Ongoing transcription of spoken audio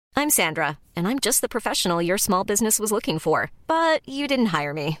I'm Sandra, and I'm just the professional your small business was looking for. But you didn't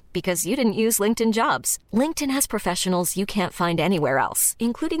hire me because you didn't use LinkedIn Jobs. LinkedIn has professionals you can't find anywhere else,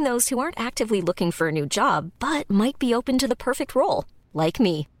 including those who aren't actively looking for a new job, but might be open to the perfect role, like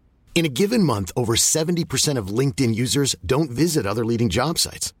me. In a given month, over 70% of LinkedIn users don't visit other leading job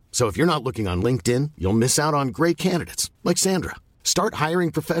sites. So if you're not looking on LinkedIn, you'll miss out on great candidates like Sandra. Start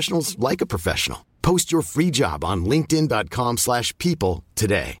hiring professionals like a professional. Post your free job on linkedin.com/people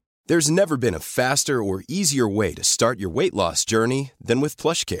today. There's never been a faster or easier way to start your weight loss journey than with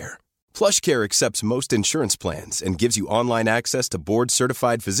PlushCare. PlushCare accepts most insurance plans and gives you online access to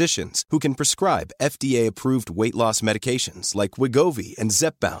board-certified physicians who can prescribe FDA-approved weight loss medications like Wegovy and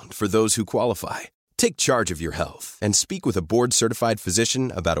Zepbound for those who qualify. Take charge of your health and speak with a board-certified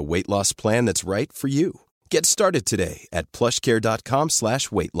physician about a weight loss plan that's right for you. Get started today at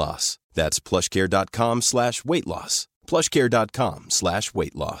plushcare.com/weight loss. That's plushcare.com/weight loss.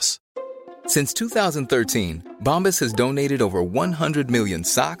 plushcare.com/weight loss. Since 2013, Bombas has donated over 100 million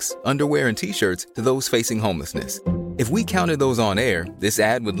socks, underwear, and T-shirts to those facing homelessness. If we counted those on air, this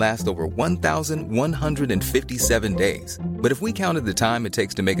ad would last over 1,157 days. But if we counted the time it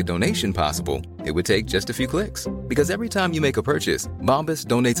takes to make a donation possible, it would take just a few clicks. Because every time you make a purchase, Bombas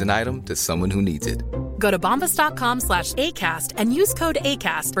donates an item to someone who needs it. Go to bombas.com/ACAST and use code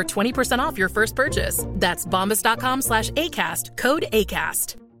ACAST for 20% off your first purchase. That's bombas.com/ACAST, code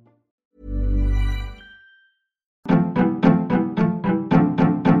ACAST.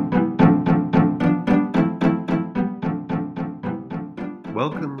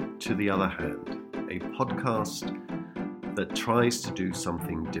 Welcome to The Other Hand, a podcast that tries to do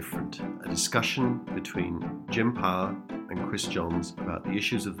something different. A discussion between Jim Power and Chris Johns about the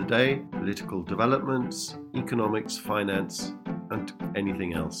issues of the day, political developments, economics, finance, and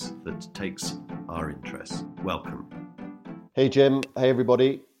anything else that takes our interest. Welcome. Hey Jim, hey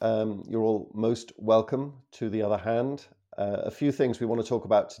everybody. You're all most welcome to The Other Hand. A few things we want to talk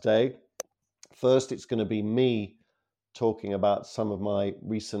about today. First, it's going to be me talking about some of my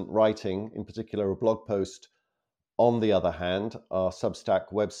recent writing, in particular a blog post on The Other Hand, our Substack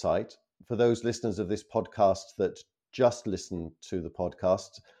website. For those listeners of this podcast that just listen to the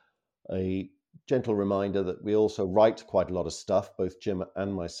podcast, a gentle reminder that we also write quite a lot of stuff, both Jim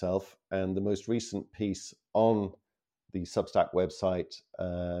and myself, and the most recent piece on the Substack website,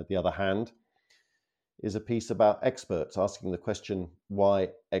 The Other Hand, is a piece about experts, asking the question,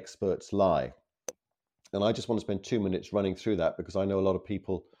 why experts lie. And I just want to spend 2 minutes running through that because I know a lot of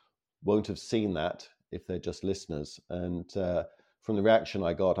people won't have seen that if they're just listeners. And from the reaction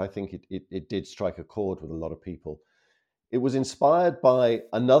I got, I think it did strike a chord with a lot of people. It was inspired by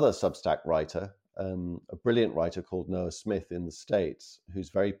another Substack writer, a brilliant writer called Noah Smith in the States, who's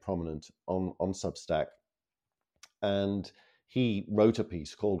very prominent on Substack. And he wrote a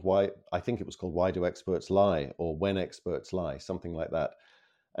piece called Why Do Experts Lie? Or When Experts Lie, something like that.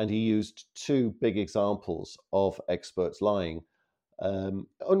 And he used two big examples of experts lying,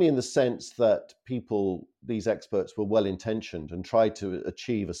 only in the sense that these experts were well-intentioned and tried to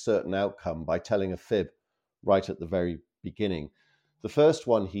achieve a certain outcome by telling a fib right at the very beginning. The first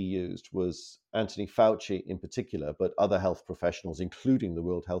one he used was Anthony Fauci in particular, but other health professionals, including the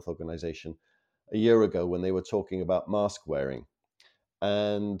World Health Organization, a year ago when they were talking about mask wearing.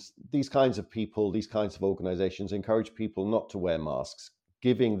 And these kinds of people, these kinds of organizations encourage people not to wear masks,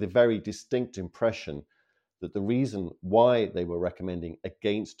 giving the very distinct impression that the reason why they were recommending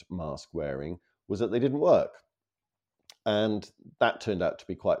against mask wearing was that they didn't work. And that turned out to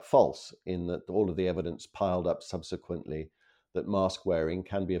be quite false, in that all of the evidence piled up subsequently that mask wearing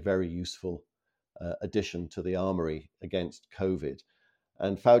can be a very useful addition to the armory against COVID.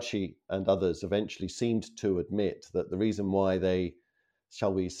 And Fauci and others eventually seemed to admit that the reason why they,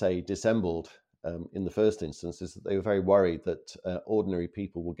 shall we say, dissembled in the first instance is that they were very worried that ordinary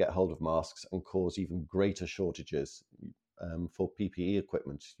people will get hold of masks and cause even greater shortages for PPE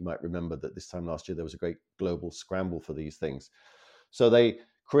equipment. You might remember that this time last year there was a great global scramble for these things. So they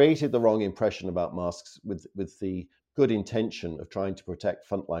created the wrong impression about masks with the good intention of trying to protect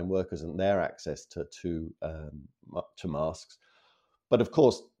frontline workers and their access to masks. But of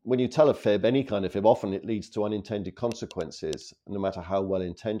course, when you tell a fib, any kind of fib, often it leads to unintended consequences, no matter how well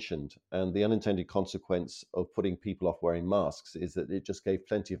intentioned. And the unintended consequence of putting people off wearing masks is that it just gave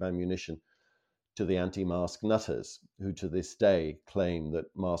plenty of ammunition to the anti-mask nutters, who to this day claim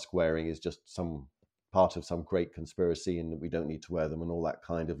that mask wearing is just some part of some great conspiracy and that we don't need to wear them and all that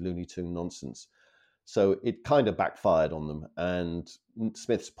kind of Looney Tune nonsense. So it kind of backfired on them. And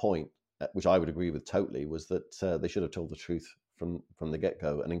Smith's point, which I would agree with totally, was that they should have told the truth from the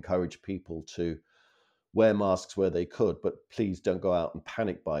get-go and encourage people to wear masks where they could, but please don't go out and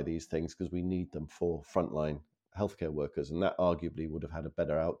panic buy these things because we need them for frontline healthcare workers. And that arguably would have had a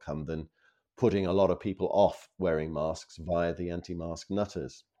better outcome than putting a lot of people off wearing masks via the anti-mask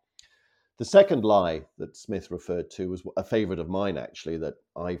nutters. The second lie that Smith referred to was a favorite of mine, actually, that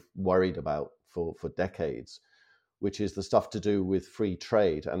I've worried about for decades, which is the stuff to do with free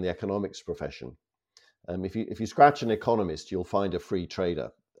trade and the economics profession. If you scratch an economist, you'll find a free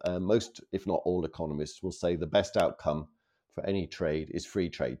trader. Most, if not all, economists will say the best outcome for any trade is free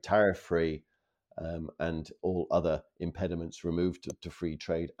trade, tariff-free, and all other impediments removed to free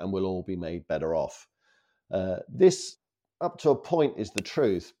trade, and we'll all be made better off. This, up to a point, is the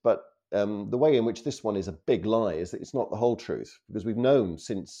truth, but the way in which this one is a big lie is that it's not the whole truth, because we've known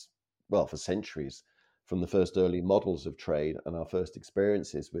for centuries, from the first early models of trade and our first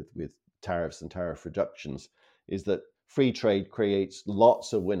experiences with tariffs and tariff reductions, is that free trade creates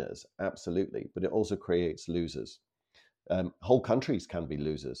lots of winners, absolutely, but it also creates losers. Whole countries can be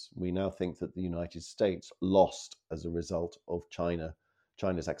losers. We now think that the United States lost as a result of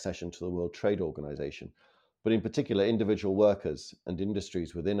China's accession to the World Trade Organization. But in particular, individual workers and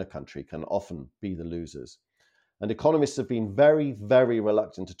industries within a country can often be the losers. And economists have been very, very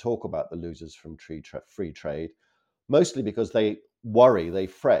reluctant to talk about the losers from free trade, mostly because they worry, they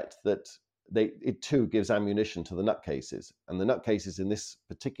fret that it too gives ammunition to the nutcases. And the nutcases in this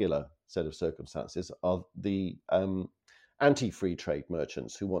particular set of circumstances are the anti-free trade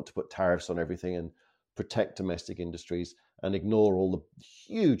merchants who want to put tariffs on everything and protect domestic industries and ignore all the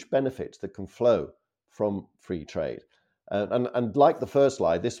huge benefits that can flow from free trade. And like the first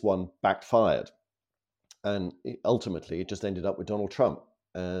lie, this one backfired. And ultimately, it just ended up with Donald Trump.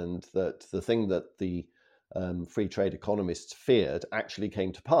 And that the thing that the free trade economists feared actually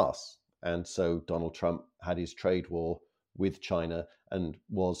came to pass. And so Donald Trump had his trade war with China and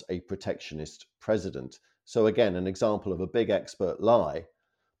was a protectionist president. So again, an example of a big expert lie,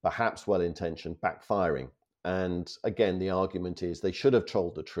 perhaps well-intentioned, backfiring. And again, the argument is they should have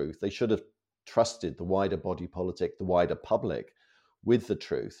told the truth. They should have trusted the wider body politic, the wider public, with the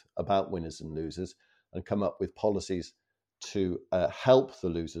truth about winners and losers, and come up with policies to help the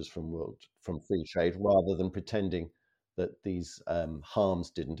losers from free trade, rather than pretending that these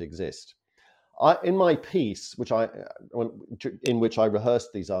harms didn't exist. In my piece, in which I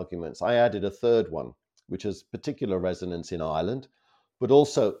rehearsed these arguments, I added a third one, which has particular resonance in Ireland, but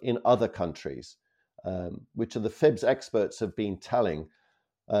also in other countries, which are the fibs experts have been telling,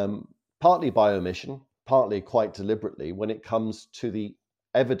 partly by omission, partly quite deliberately, when it comes to the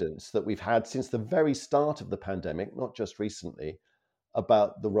evidence that we've had since the very start of the pandemic, not just recently,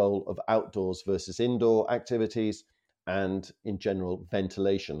 about the role of outdoors versus indoor activities and, in general,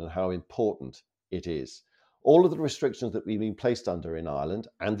 ventilation and how important it is. All of the restrictions that we've been placed under in Ireland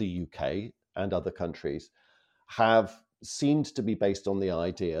and the UK and other countries have seemed to be based on the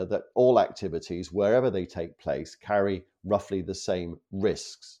idea that all activities, wherever they take place, carry roughly the same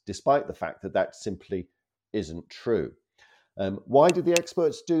risks, despite the fact that that simply isn't true. Why did the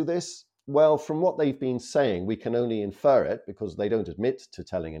experts do this? Well, from what they've been saying, we can only infer it, because they don't admit to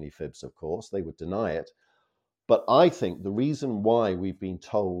telling any fibs, of course. They would deny it. But I think the reason why we've been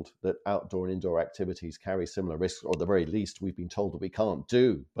told that outdoor and indoor activities carry similar risks, or at the very least we've been told that we can't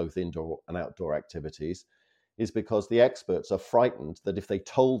do both indoor and outdoor activities, is because the experts are frightened that if they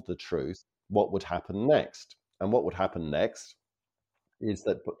told the truth, what would happen next? And what would happen next is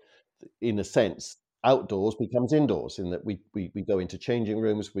that, in a sense, outdoors becomes indoors, in that we go into changing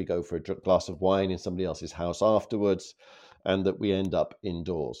rooms, we go for a glass of wine in somebody else's house afterwards, and that we end up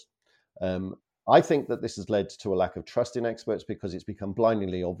indoors. I think that this has led to a lack of trust in experts, because it's become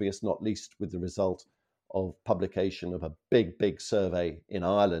blindingly obvious, not least with the result of publication of a big survey in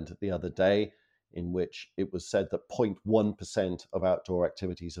Ireland the other day, in which it was said that 0.1% of outdoor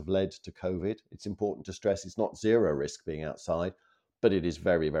activities have led to COVID. It's important to stress it's not zero risk being outside, but it is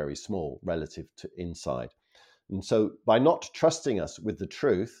very, very small relative to inside. And so by not trusting us with the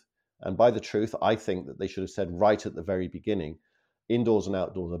truth, and by the truth, I think that they should have said right at the very beginning, indoors and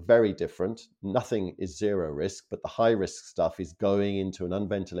outdoors are very different. Nothing is zero risk, but the high risk stuff is going into an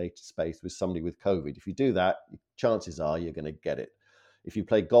unventilated space with somebody with COVID. If you do that, chances are you're going to get it. If you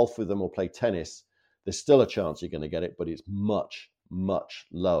play golf with them or play tennis, there's still a chance you're going to get it, but it's much, much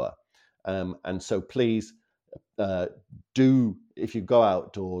lower. And so please if you go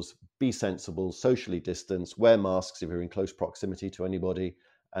outdoors, be sensible, socially distance, wear masks if you're in close proximity to anybody,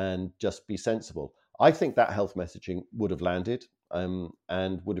 and just be sensible. I think that health messaging would have landed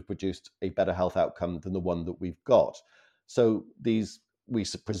and would have produced a better health outcome than the one that we've got. So these, we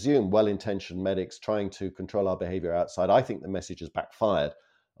presume, well-intentioned medics trying to control our behavior outside, I think the message has backfired.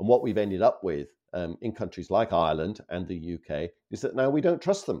 And what we've ended up with in countries like Ireland and the UK is that now we don't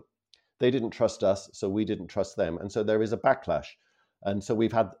trust them. They didn't trust us, so we didn't trust them. And so there is a backlash. And so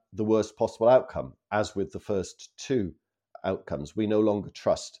we've had the worst possible outcome, as with the first two outcomes. We no longer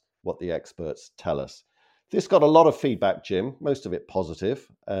trust what the experts tell us. This got a lot of feedback, Jim, most of it positive,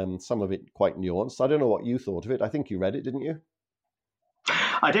 some of it quite nuanced. I don't know what you thought of it. I think you read it, didn't you?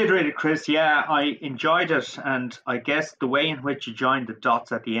 I did read it, Chris. Yeah, I enjoyed it. And I guess the way in which you joined the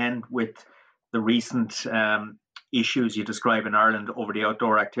dots at the end with the recent issues you describe in Ireland over the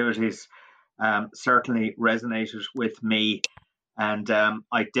outdoor activities certainly resonated with me. And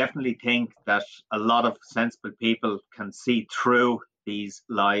I definitely think that a lot of sensible people can see through these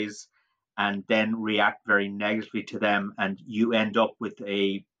lies and then react very negatively to them. And you end up with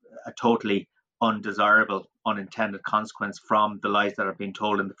a totally undesirable, unintended consequence from the lies that are being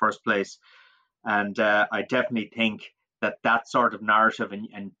told in the first place. And I definitely think that that sort of narrative,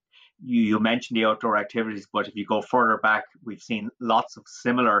 and you mentioned the outdoor activities, but if you go further back, we've seen lots of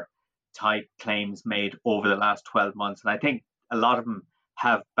similar type claims made over the last 12 months. And I think a lot of them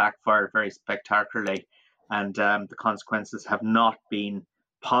have backfired very spectacularly, and the consequences have not been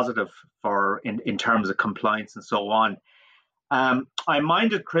positive for in terms of compliance and so on. I'm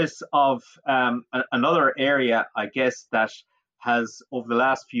minded, Chris, of another area, I guess, that has over the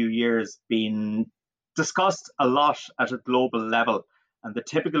last few years been discussed a lot at a global level. And the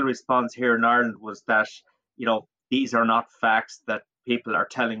typical response here in Ireland was that, these are not facts, that people are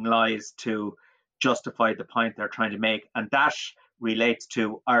telling lies to justify the point they're trying to make. And that relates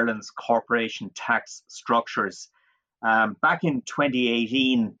to Ireland's corporation tax structures. Back in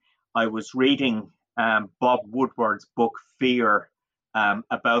 2018, I was reading Bob Woodward's book, Fear,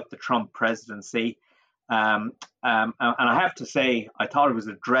 about the Trump presidency. And I have to say, I thought it was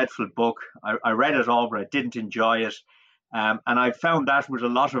a dreadful book. I read it all, but I didn't enjoy it. And I found that with a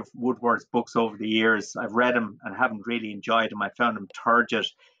lot of Woodward's books over the years. I've read them and haven't really enjoyed them. I found them turgid,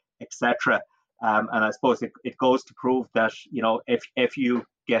 etc. And I suppose it goes to prove that, if you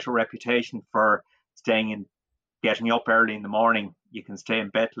get a reputation for getting up early in the morning, you can stay in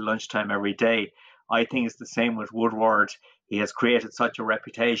bed till lunchtime every day. I think it's the same with Woodward. He has created such a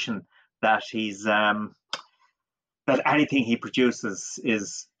reputation that he's that anything he produces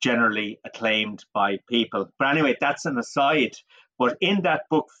is generally acclaimed by people. But anyway, that's an aside. But in that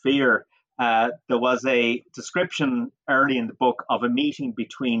book, Fear, there was a description early in the book of a meeting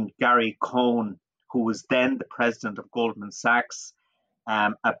between Gary Cohn, who was then the president of Goldman Sachs,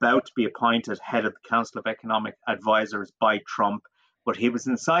 about to be appointed head of the Council of Economic Advisors by Trump. But he was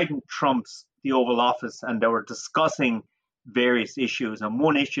inside the Oval Office, and they were discussing various issues. And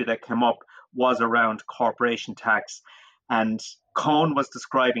one issue that came up was around corporation tax. And Cohn was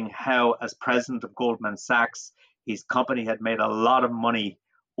describing how, as president of Goldman Sachs, his company had made a lot of money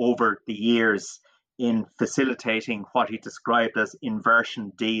over the years in facilitating what he described as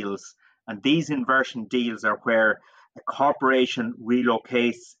inversion deals. And these inversion deals are where a corporation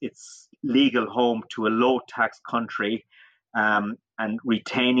relocates its legal home to a low tax country and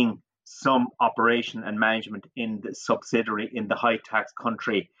retaining some operation and management in the subsidiary in the high tax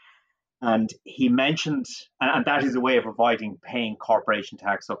country. And he mentioned, and that is a way of avoiding paying corporation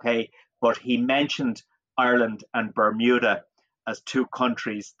tax, okay? But he mentioned Ireland and Bermuda as two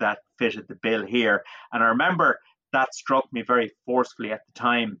countries that fitted the bill here. And I remember that struck me very forcefully at the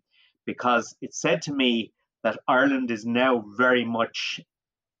time, because it said to me that Ireland is now very much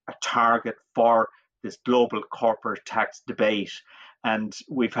a target for this global corporate tax debate. And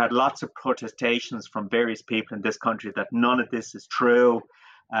we've had lots of protestations from various people in this country that none of this is true,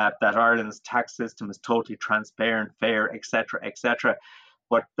 that Ireland's tax system is totally transparent, fair, etc., etc.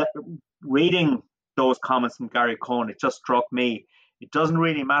 But reading those comments from Gary Cohn, it just struck me, it doesn't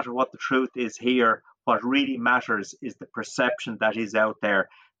really matter what the truth is here. What really matters is the perception that is out there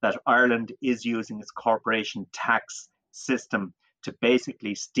that Ireland is using its corporation tax system to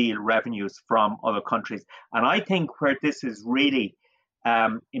basically steal revenues from other countries. And I think where this is really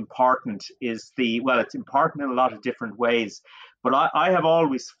important is it's important in a lot of different ways. But I have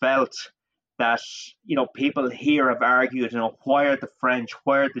always felt that, people here have argued, why are the French,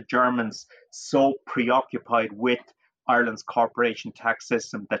 why are the Germans so preoccupied with Ireland's corporation tax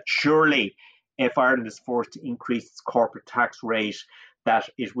system, that surely if Ireland is forced to increase its corporate tax rate, that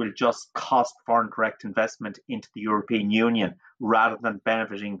it will just cost foreign direct investment into the European Union rather than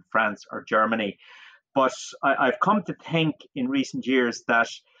benefiting France or Germany. But I've come to think in recent years that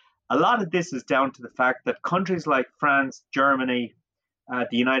a lot of this is down to the fact that countries like France, Germany,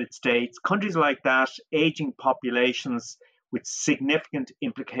 the United States, countries like that, aging populations with significant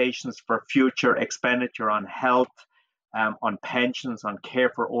implications for future expenditure on health, on pensions, on care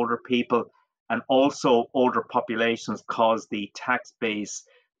for older people, and also older populations cause the tax base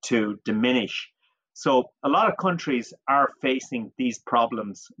to diminish. So a lot of countries are facing these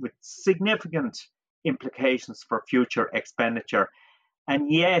problems with significant implications for future expenditure.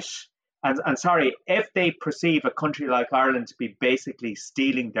 And yet, and sorry, if they perceive a country like Ireland to be basically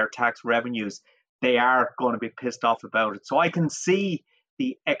stealing their tax revenues, they are going to be pissed off about it. So I can see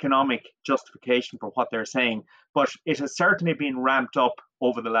the economic justification for what they're saying, but it has certainly been ramped up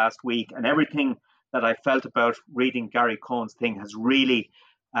over the last week, and everything that I felt about reading Gary Cohen's thing has really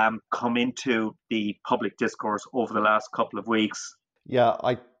come into the public discourse over the last couple of weeks. Yeah,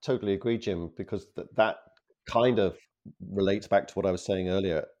 I totally agree, Jim, because that kind of relates back to what I was saying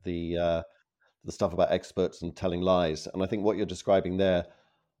earlier, the stuff about experts and telling lies. And I think what you're describing there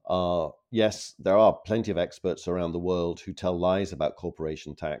are, yes, there are plenty of experts around the world who tell lies about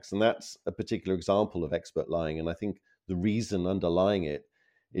corporation tax. And that's a particular example of expert lying. And I think the reason underlying it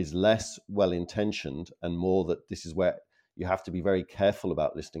is less well-intentioned and more that this is where you have to be very careful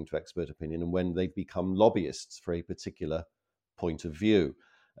about listening to expert opinion and when they've become lobbyists for a particular point of view.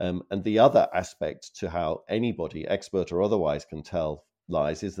 And the other aspect to how anybody, expert or otherwise, can tell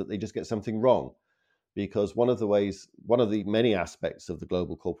lies is that they just get something wrong. Because one of the many aspects of the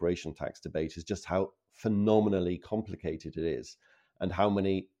global corporation tax debate is just how phenomenally complicated it is and how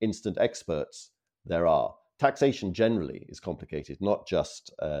many instant experts there are. Taxation generally is complicated, not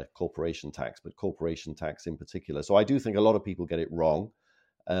just corporation tax, but corporation tax in particular. So I do think a lot of people get it wrong,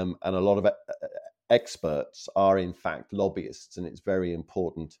 and a lot of experts are in fact lobbyists, and it's very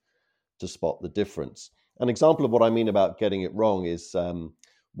important to spot the difference. An example of what I mean about getting it wrong is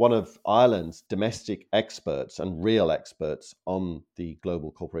one of Ireland's domestic experts and real experts on the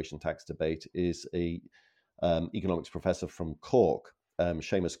global corporation tax debate is a economics professor from Cork,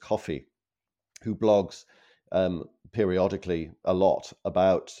 Seamus Coffey, who blogs periodically a lot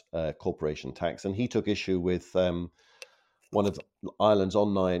about corporation tax. And he took issue with one of Ireland's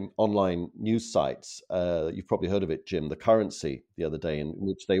online news sites. You've probably heard of it, Jim, The Currency, the other day, in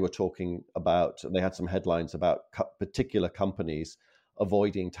which they were talking about, they had some headlines about particular companies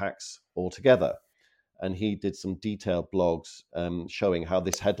avoiding tax altogether. And he did some detailed blogs showing how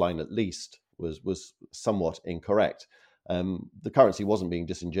this headline at least was somewhat incorrect. The Currency wasn't being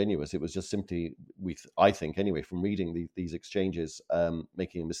disingenuous. It was just simply, I think anyway, from reading these exchanges,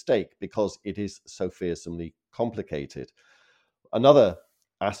 making a mistake because it is so fearsomely complicated. Another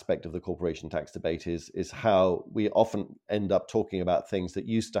aspect of the corporation tax debate is how we often end up talking about things that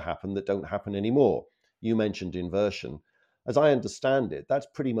used to happen that don't happen anymore. You mentioned inversion. As I understand it, that's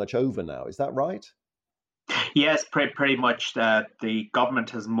pretty much over now. Is that right? Yes, pretty much. The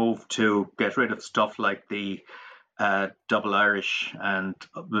government has moved to get rid of stuff like the double Irish and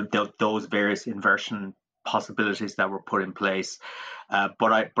those various inversion possibilities that were put in place.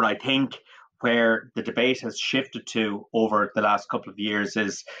 But I think where the debate has shifted to over the last couple of years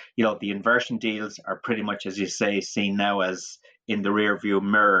is, the inversion deals are pretty much, as you say, seen now as in the rearview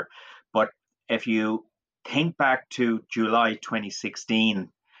mirror. But if you think back to July 2016,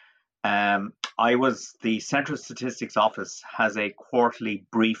 the Central Statistics Office has a quarterly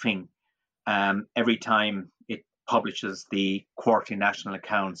briefing every time it publishes the quarterly national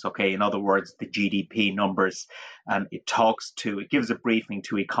accounts. Okay, in other words, the GDP numbers, and it gives a briefing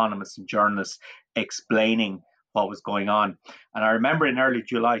to economists and journalists explaining what was going on. And I remember in early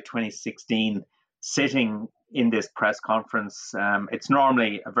July 2016 sitting in this press conference. It's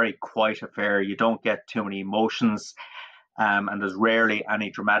normally a very quiet affair. You don't get too many emotions, and there's rarely any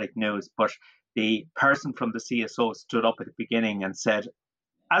dramatic news. But the person from the CSO stood up at the beginning and said,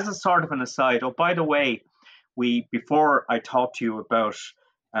 as a sort of an aside, oh, by the way, before I talk to you about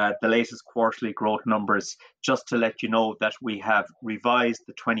the latest quarterly growth numbers, just to let you know that we have revised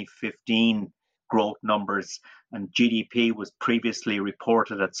the 2015 growth numbers, and GDP was previously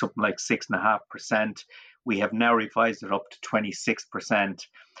reported at something like 6.5%. We have now revised it up to 26%. And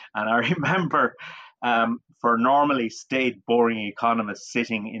I remember for normally staid, boring economists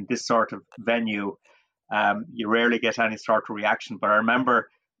sitting in this sort of venue, you rarely get any sort of reaction. But I remember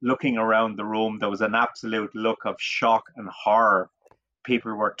looking around the room, there was an absolute look of shock and horror.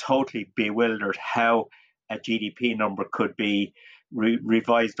 People were totally bewildered how a GDP number could be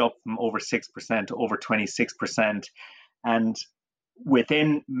revised up from over 6% to over 26%. And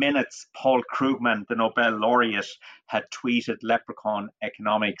within minutes, Paul Krugman, the Nobel laureate, had tweeted leprechaun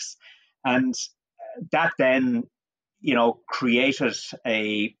economics. And that then, created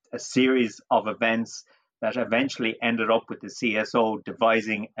a series of events that eventually ended up with the CSO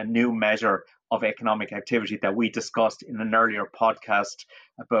devising a new measure of economic activity that we discussed in an earlier podcast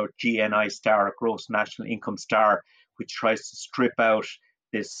about GNI star, gross national income star, which tries to strip out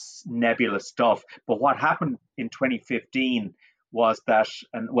this nebulous stuff. But what happened in 2015 was that,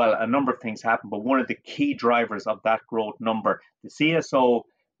 and well, a number of things happened, but one of the key drivers of that growth number, the CSO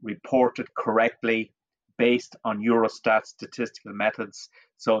reported correctly based on Eurostat statistical methods.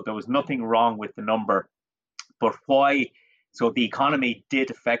 So there was nothing wrong with the number. But why? So the economy did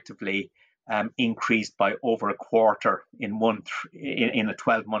effectively increase by over a quarter in a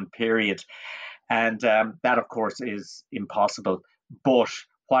 12-month period. And that, of course, is impossible. But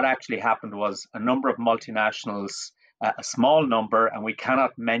what actually happened was a number of multinationals, a small number, and we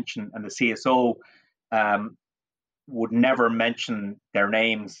cannot mention, and the CSO would never mention their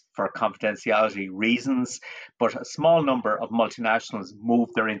names for confidentiality reasons, but a small number of multinationals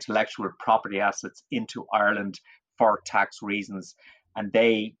moved their intellectual property assets into Ireland for tax reasons, and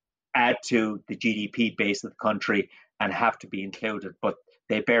they add to the GDP base of the country and have to be included, but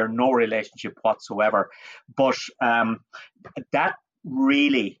they bear no relationship whatsoever. But that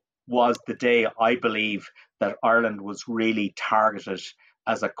really was the day, I believe, that Ireland was really targeted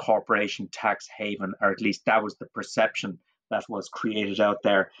as a corporation tax haven, or at least that was the perception that was created out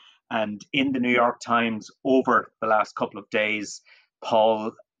there. And in the New York Times over the last couple of days,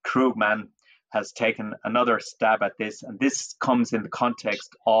 Paul Krugman has taken another stab at this. And this comes in the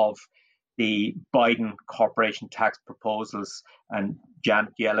context of the Biden corporation tax proposals. And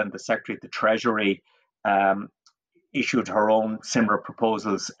Janet Yellen, the Secretary of the Treasury, issued her own similar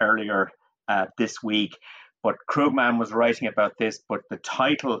proposals earlier this week. But Krugman was writing about this, but the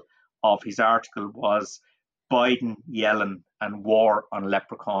title of his article was Biden, Yellen, and War on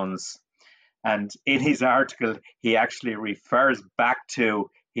Leprechauns. And in his article, he actually refers back to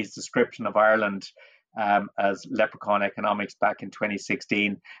his description of Ireland as leprechaun economics back in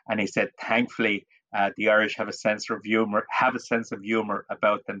 2016. And he said, thankfully, the Irish have a sense of humor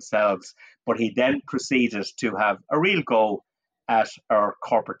about themselves. But he then proceeded to have a real go at our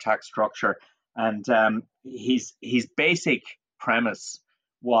corporate tax structure. And his basic premise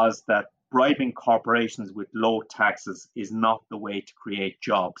was that bribing corporations with low taxes is not the way to create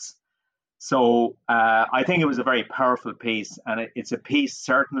jobs. So I think it was a very powerful piece, and it's a piece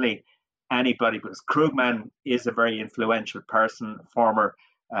certainly anybody, because Krugman is a very influential person,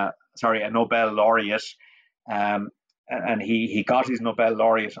 a Nobel laureate, and he got his Nobel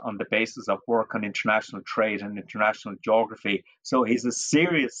laureate on the basis of work on international trade and international geography. So he's a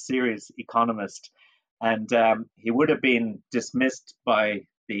serious economist, and he would have been dismissed by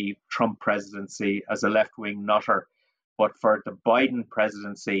the Trump presidency as a left-wing nutter, but for the Biden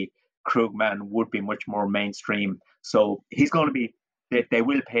presidency, Krugman would be much more mainstream. So he's going to be, they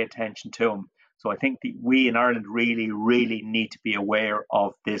will pay attention to him. So I think we in Ireland really need to be aware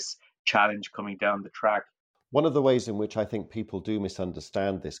of this challenge coming down the track. One of the ways in which I think people do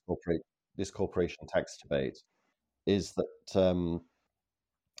misunderstand this corporation tax debate is that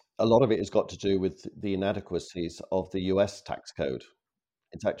a lot of it has got to do with the inadequacies of the US tax code.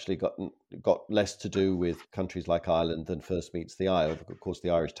 It's actually got less to do with countries like Ireland than first meets the eye. Of course,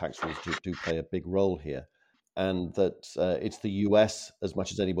 the Irish tax rules do play a big role here. And that it's the US, as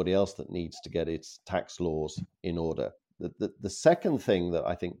much as anybody else, that needs to get its tax laws in order. The second thing that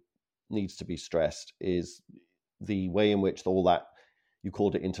I think needs to be stressed is the way in which all that, you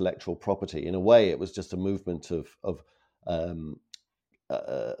called it intellectual property. In a way, it was just a movement of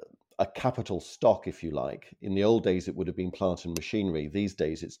a capital stock, if you like. In the old days, it would have been plant and machinery. These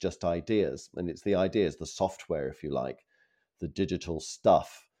days, it's just ideas. And it's the ideas, the software, if you like, the digital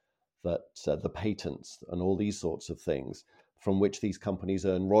stuff, that the patents and all these sorts of things from which these companies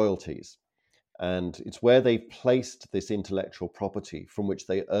earn royalties. And it's where they've placed this intellectual property from which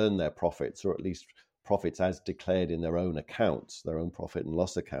they earn their profits, or at least profits as declared in their own accounts, their own profit and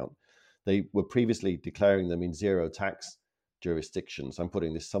loss account. They were previously declaring them in zero tax jurisdictions. I'm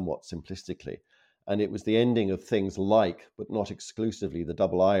putting this somewhat simplistically. And it was the ending of things like, but not exclusively, the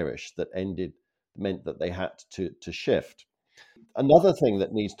double Irish that meant that they had to shift. Another thing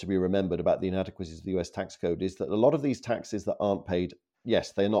that needs to be remembered about the inadequacies of the US tax code is that a lot of these taxes that aren't paid,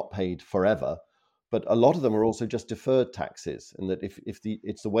 yes, they're not paid forever, but a lot of them are also just deferred taxes. And that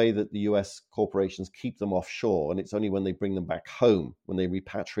it's the way that the US corporations keep them offshore, and it's only when they bring them back home, when they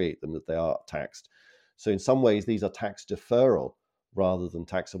repatriate them, that they are taxed. So in some ways, these are tax deferral rather than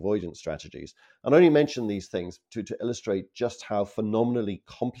tax avoidance strategies. And I only mention these things to illustrate just how phenomenally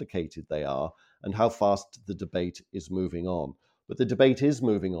complicated they are and how fast the debate is moving on. But the debate is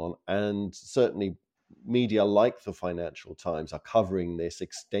moving on, and certainly media like the Financial Times are covering this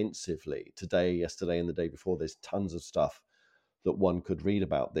extensively today, yesterday, and the day before. There's tons of stuff that one could read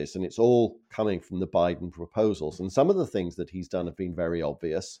about this, and it's all coming from the Biden proposals. And some of the things that he's done have been very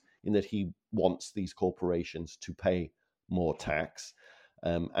obvious. in that he wants these corporations to pay more tax.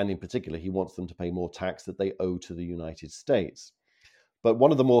 And in particular, he wants them to pay more tax that they owe to the United States. But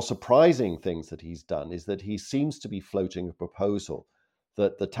one of the more surprising things that he's done is that he seems to be floating a proposal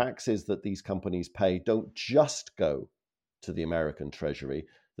that the taxes that these companies pay don't just go to the American Treasury,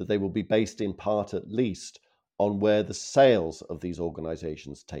 that they will be based in part at least on where the sales of these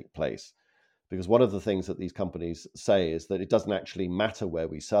organizations take place. Because one of the things that these companies say is that it doesn't actually matter where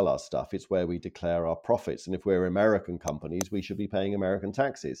we sell our stuff, it's where we declare our profits. And if we're American companies, we should be paying American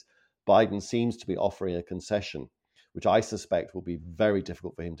taxes. Biden seems to be offering a concession, which I suspect will be very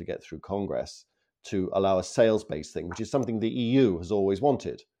difficult for him to get through Congress, to allow a sales-based thing, which is something the EU has always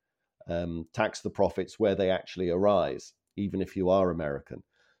wanted. Tax the profits where they actually arise, even if you are American.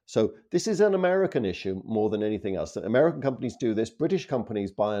 So this is an American issue more than anything else. That American companies do this. British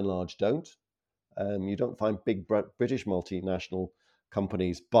companies, by and large, don't. You don't find big British multinational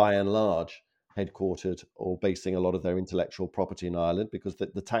companies, by and large, headquartered or basing a lot of their intellectual property in Ireland, because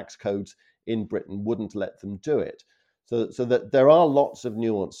the tax codes in Britain wouldn't let them do it. So that there are lots of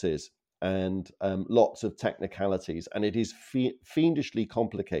nuances and lots of technicalities, and it is fiendishly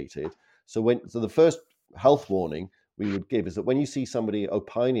complicated. So the first health warning we would give is that when you see somebody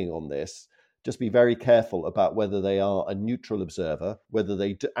opining on this, just be very careful about whether they are a neutral observer, whether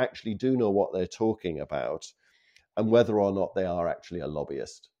they actually do know what they're talking about, and whether or not they are actually a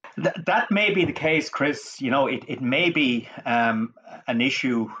lobbyist. That may be the case, Chris. You know, it may be an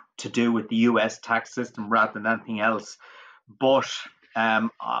issue to do with the US tax system rather than anything else. But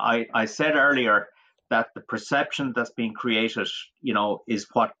I said earlier that the perception that's being created, you know, is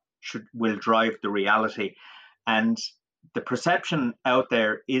what will drive the reality. And the perception out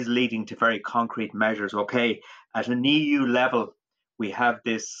there is leading to very concrete measures. Okay, at an EU level, we have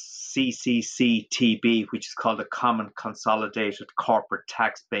this CCCTB, which is called a Common Consolidated Corporate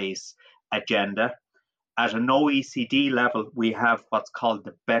Tax Base agenda. At an OECD level, we have what's called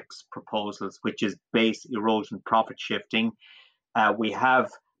the BEPS proposals, which is base erosion profit shifting. We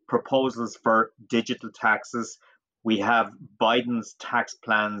have proposals for digital taxes. We have Biden's tax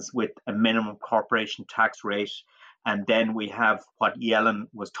plans with a minimum corporation tax rate. And then we have what Yellen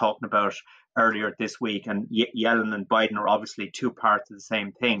was talking about earlier this week. And Yellen and Biden are obviously two parts of the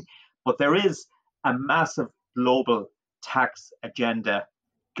same thing. But there is a massive global tax agenda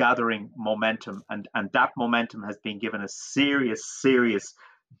gathering momentum. And that momentum has been given a serious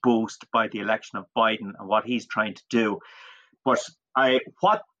boost by the election of Biden and what he's trying to do. But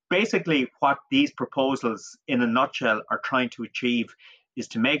what these proposals in a nutshell are trying to achieve is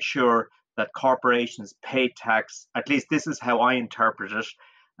to make sure that corporations pay tax. At least this is how I interpret it.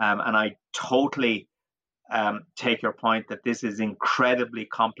 And I totally take your point that this is incredibly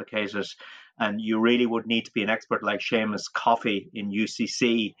complicated, and you really would need to be an expert like Seamus Coffey in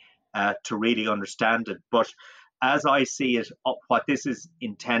UCC to really understand it. But as I see it, what this is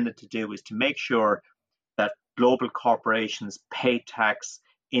intended to do is to make sure that global corporations pay tax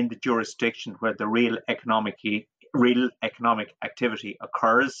in the jurisdiction where the real economic activity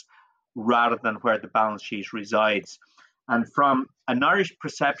occurs, rather than where the balance sheet resides. And from an Irish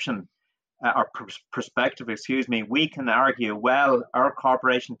perception perspective, we can argue, well, our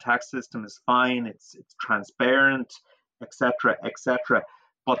corporation tax system is fine, it's transparent, etc., etc.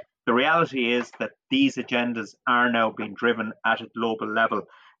 But the reality is that these agendas are now being driven at a global level,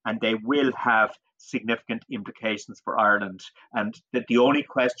 and they will have significant implications for Ireland. And the only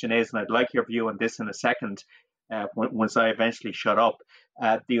question is, and I'd like your view on this in a second, once I eventually shut up,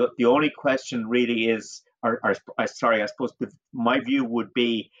 the only question really is, I suppose my view would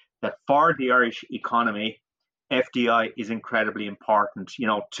be that for the Irish economy, FDI is incredibly important.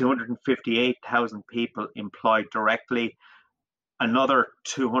 258,000 people employed directly, another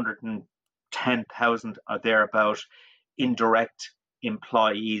 210,000 or thereabout indirect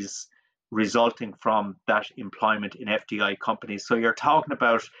employees resulting from that employment in FDI companies. So you're talking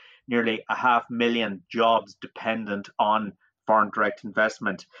about nearly 500,000 jobs dependent on foreign direct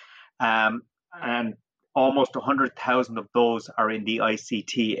investment. And almost 100,000 of those are in the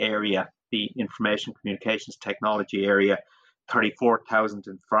ICT area, the information communications technology area, 34,000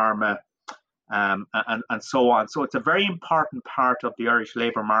 in pharma, and so on. So it's a very important part of the Irish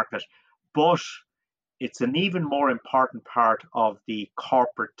labour market, but it's an even more important part of the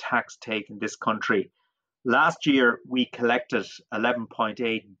corporate tax take in this country. Last year, we collected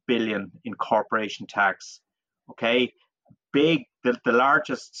 11.8 billion in corporation tax. Okay, the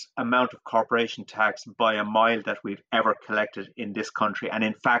largest amount of corporation tax by a mile that we've ever collected in this country. And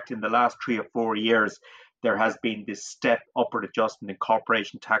in fact, in the last 3 or 4 years, there has been this step upward adjustment in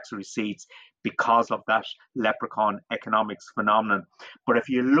corporation tax receipts because of that leprechaun economics phenomenon. But if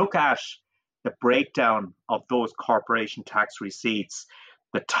you look at the breakdown of those corporation tax receipts,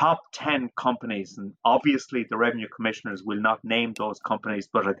 the top 10 companies, and obviously the revenue commissioners will not name those companies,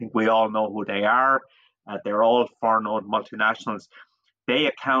 but I think we all know who they are. They're all foreign-owned multinationals. They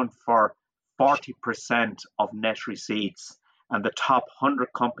account for 40% of net receipts, and the top 100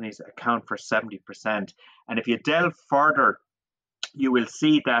 companies account for 70%. And if you delve further, you will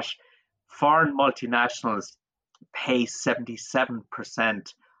see that foreign multinationals pay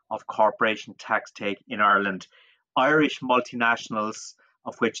 77% of corporation tax take in Ireland. Irish multinationals,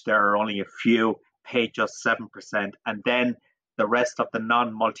 of which there are only a few, pay just 7%. And then the rest of the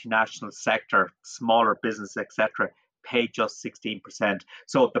non-multinational sector, smaller business, etc., pay just 16%.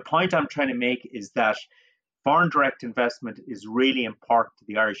 So the point I'm trying to make is that foreign direct investment is really important to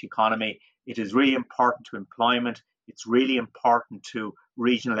the Irish economy. It is really important to employment. It's really important to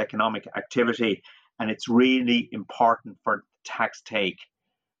regional economic activity. And it's really important for tax take.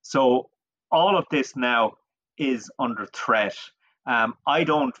 So all of this now is under threat. I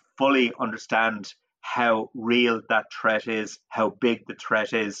don't fully understand how real that threat is, how big the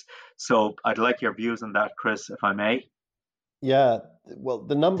threat is. So I'd like your views on that, Chris, if I may. Yeah, well,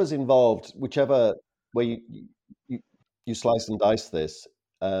 the numbers involved, whichever way you slice and dice this,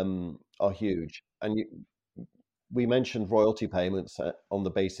 are huge. And we mentioned royalty payments on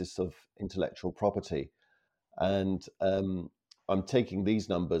the basis of intellectual property. And I'm taking these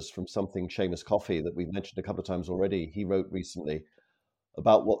numbers from something Seamus Coffey that we've mentioned a couple of times already. He wrote recently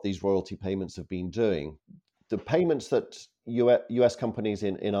about what these royalty payments have been doing. The payments that US companies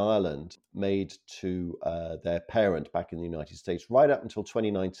in Ireland made to their parent back in the United States right up until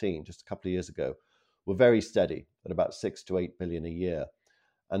 2019, just a couple of years ago, were very steady at about 6 to 8 billion a year.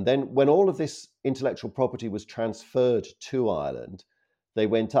 And then when all of this intellectual property was transferred to Ireland, they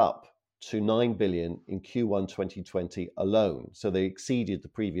went up to 9 billion in Q1 2020 alone. So they exceeded the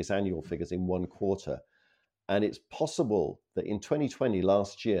previous annual figures in one quarter. And it's possible that in 2020,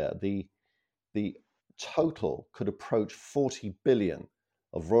 last year, the total could approach 40 billion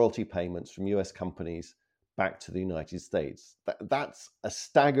of royalty payments from US companies back to the United States. That's a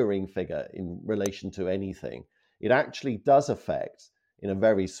staggering figure in relation to anything. It actually does affect, in a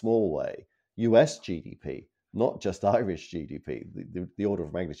very small way, US GDP, not just Irish GDP. The order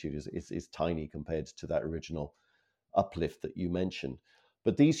of magnitude is tiny compared to that original uplift that you mentioned.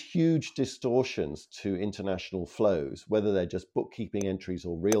 But these huge distortions to international flows, whether they're just bookkeeping entries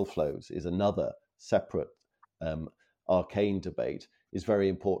or real flows, is another separate arcane debate, is very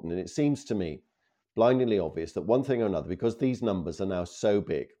important. And it seems to me blindingly obvious that one thing or another, because these numbers are now so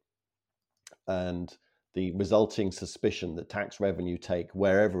big and the resulting suspicion that tax revenue take,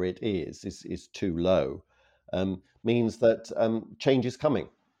 wherever it is too low, means that change is coming.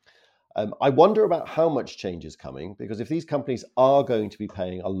 I wonder about how much change is coming, because if these companies are going to be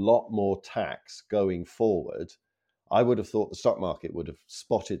paying a lot more tax going forward, I would have thought the stock market would have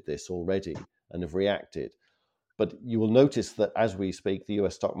spotted this already and have reacted. But you will notice that as we speak, the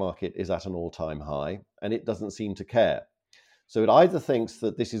US stock market is at an all-time high, and it doesn't seem to care. So it either thinks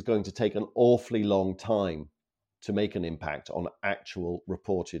that this is going to take an awfully long time to make an impact on actual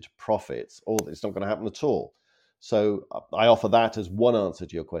reported profits, or that it's not going to happen at all. So I offer that as one answer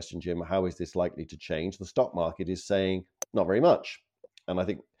to your question, Jim. How is this likely to change? The stock market is saying not very much. And I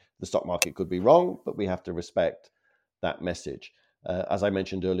think the stock market could be wrong, but we have to respect that message. As I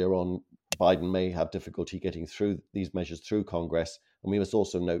mentioned earlier on, Biden may have difficulty getting through these measures through Congress. And we must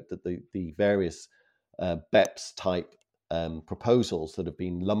also note that the various BEPS type proposals that have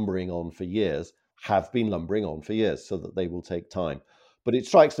been lumbering on for years have been lumbering on for years, so that they will take time. But it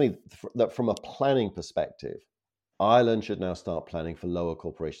strikes me that from a planning perspective, Ireland should now start planning for lower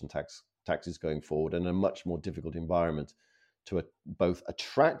corporation taxes going forward, and a much more difficult environment to both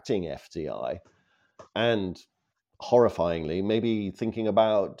attracting FDI and, horrifyingly, maybe thinking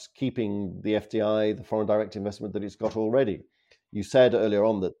about keeping the FDI, the foreign direct investment that it's got already. You said earlier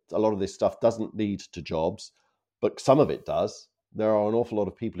on that a lot of this stuff doesn't lead to jobs, but some of it does. There are an awful lot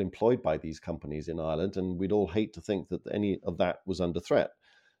of people employed by these companies in Ireland, and we'd all hate to think that any of that was under threat.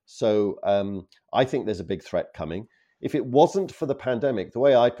 So I think there's a big threat coming. If it wasn't for the pandemic, the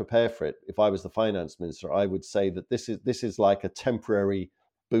way I'd prepare for it, if I was the finance minister, I would say that this is like a temporary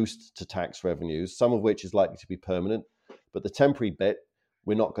boost to tax revenues, some of which is likely to be permanent. But the temporary bit,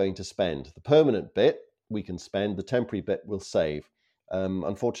 we're not going to spend. The permanent bit, we can spend. The temporary bit, we'll save.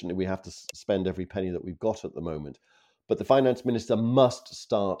 Unfortunately, we have to spend every penny that we've got at the moment. But the finance minister must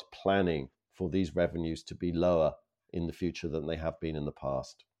start planning for these revenues to be lower in the future than they have been in the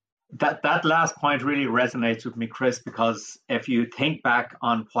past. That last point really resonates with me, Chris, because if you think back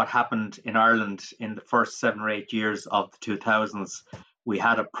on what happened in Ireland in the first 7 or 8 years of the 2000s, we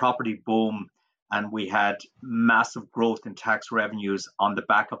had a property boom and we had massive growth in tax revenues on the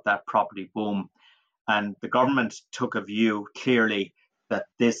back of that property boom. And the government took a view clearly that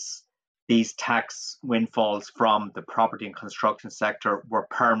these tax windfalls from the property and construction sector were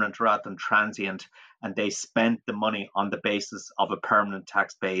permanent rather than transient, and they spent the money on the basis of a permanent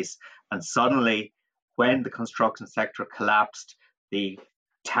tax base. And suddenly, when the construction sector collapsed, the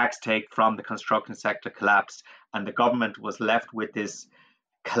tax take from the construction sector collapsed, and the government was left with this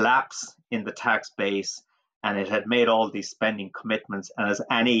collapse in the tax base, and it had made all these spending commitments. And as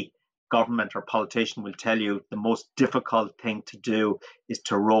any government or politician will tell you, the most difficult thing to do is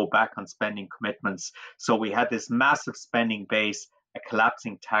to roll back on spending commitments. So we had this massive spending base, a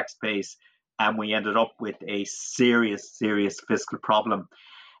collapsing tax base, and we ended up with a serious fiscal problem.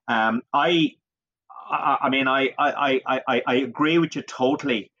 I agree with you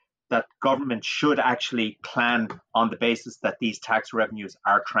totally that government should actually plan on the basis that these tax revenues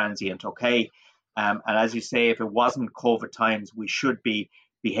are transient, okay? And as you say, if it wasn't COVID times, we should be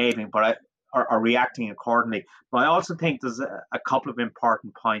behaving or reacting accordingly. But I also think there's a couple of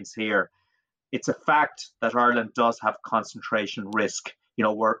important points here. It's a fact that Ireland does have concentration risk. You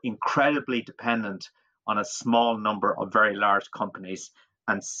know, we're incredibly dependent on a small number of very large companies.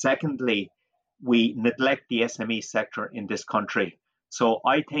 And secondly, we neglect the SME sector in this country. So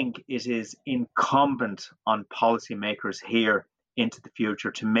I think it is incumbent on policymakers here into the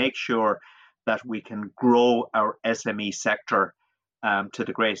future to make sure that we can grow our SME sector to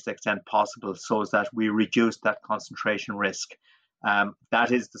the greatest extent possible, so as that we reduce that concentration risk.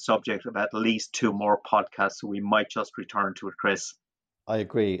 That is the subject of at least 2 more podcasts, so we might just return to it, Chris. I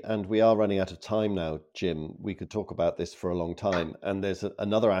agree, and we are running out of time now, Jim. We could talk about this for a long time, and there's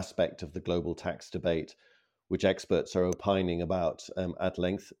another aspect of the global tax debate which experts are opining about at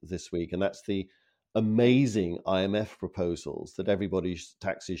length this week, and that's the amazing IMF proposals that everybody's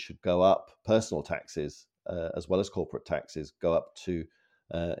taxes should go up, personal taxes, as well as corporate taxes, go up to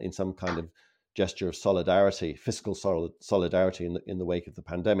in some kind of gesture of solidarity, fiscal solidarity in the wake of the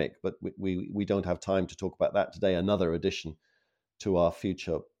pandemic. But we don't have time to talk about that today. Another addition to our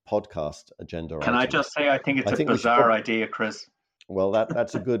future podcast agenda. Can I just say, I think it's a bizarre idea, Chris. Well,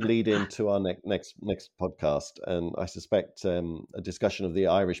 that's a good lead into our next podcast, and I suspect a discussion of the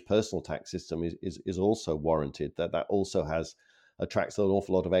Irish personal tax system is also warranted. That also attracts an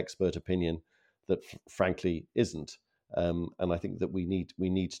awful lot of expert opinion that frankly isn't, and I think that we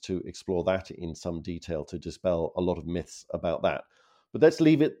need to explore that in some detail to dispel a lot of myths about that. But let's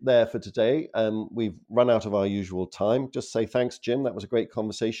leave it there for today. We've run out of our usual time. Just say thanks, Jim. That was a great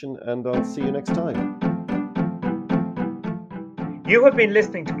conversation, and I'll see you next time. You have been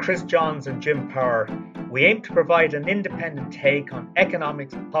listening to Chris Johns and Jim Power. We aim to provide an independent take on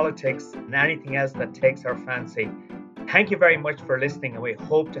economics, politics, and anything else that takes our fancy. Thank you very much for listening, and we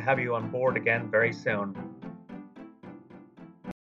hope to have you on board again very soon.